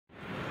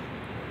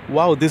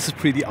Wow, this is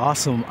pretty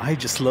awesome. I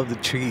just love the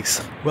trees.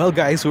 Well,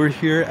 guys, we're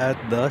here at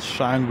the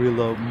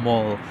Shangri-La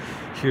Mall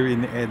here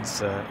in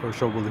EDSA or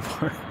Shaw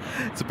Boulevard.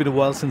 It's been a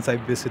while since I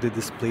visited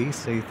this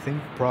place. I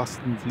think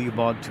approximately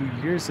about 2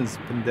 years since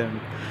the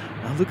pandemic.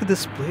 Now look at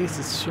this place.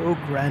 It's so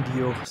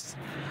grandiose.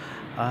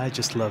 I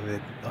just love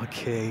it.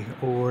 Okay,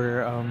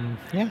 or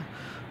yeah,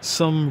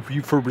 some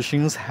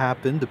refurbishings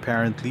happened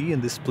apparently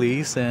in this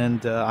place,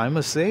 and I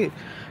must say,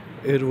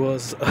 it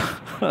was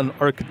an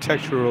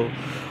architectural.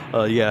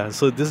 Yeah,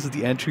 so this is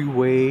the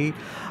entryway.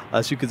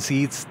 As you can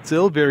see, it's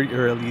still very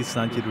early. It's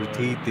not yet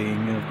rotating.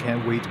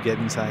 Can't wait to get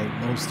inside.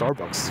 No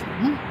Starbucks.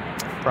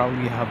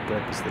 Probably have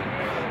breakfast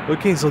there.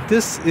 Okay, so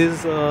this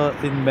is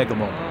in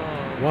Megamall.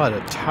 What a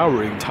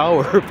towering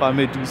tower, if I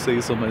may do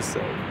say so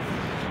myself.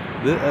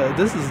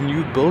 This is a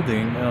new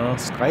building,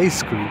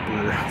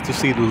 skyscraper to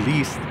say the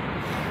least,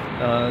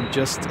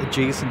 just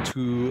adjacent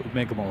to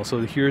Megamall.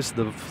 So here's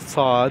the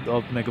facade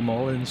of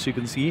Megamall, and as you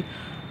can see,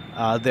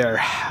 there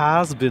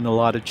has been a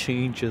lot of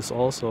changes.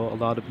 Also, a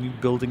lot of new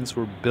buildings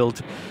were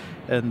built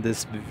in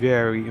this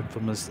very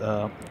infamous,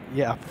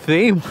 yeah,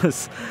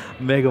 famous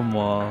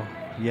Megamall.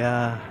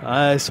 Yeah,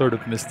 I sort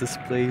of miss this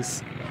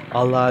place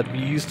a lot. We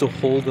used to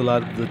hold a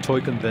lot of the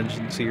toy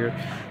conventions here,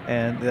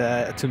 and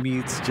to me,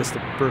 it's just a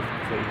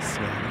perfect place.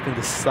 Yeah, you can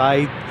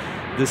decide.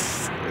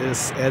 This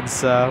is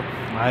EDSA.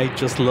 I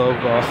just love,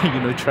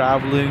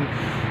 traveling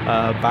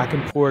back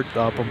and forth,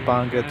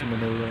 Pampanga to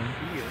Manila,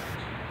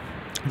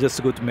 just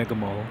to go to Mega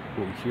Mall.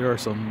 Oh, here are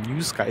some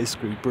new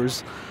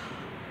skyscrapers.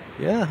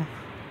 Yeah,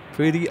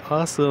 pretty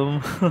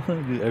awesome.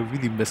 I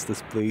really miss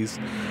this place.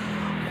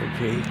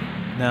 Okay,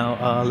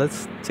 now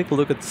let's take a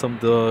look at some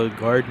of the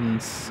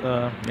gardens.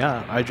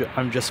 Yeah,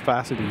 I'm just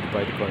fascinated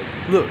by the garden.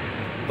 Look,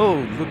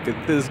 oh, look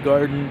at this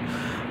garden.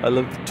 I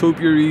love the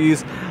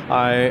topiaries.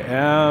 I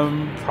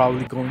am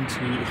probably going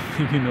to,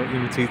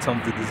 imitate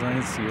some of the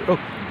designs here. Oh,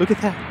 look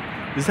at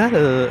that. Is that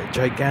a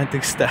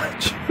gigantic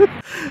statue?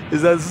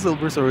 Is that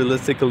silver? Sorry,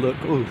 let's take a look.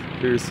 Oh,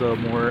 here's a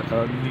more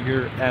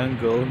near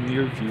angle,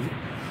 near view.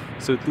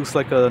 So it looks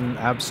like an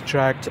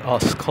abstract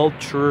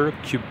sculpture,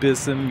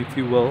 cubism, if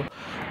you will,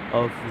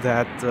 of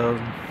that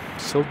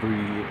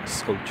silvery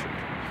sculpture.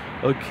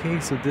 Okay,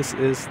 so this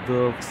is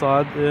the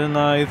facade, and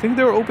I think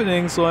they're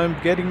opening, so I'm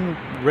getting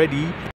ready.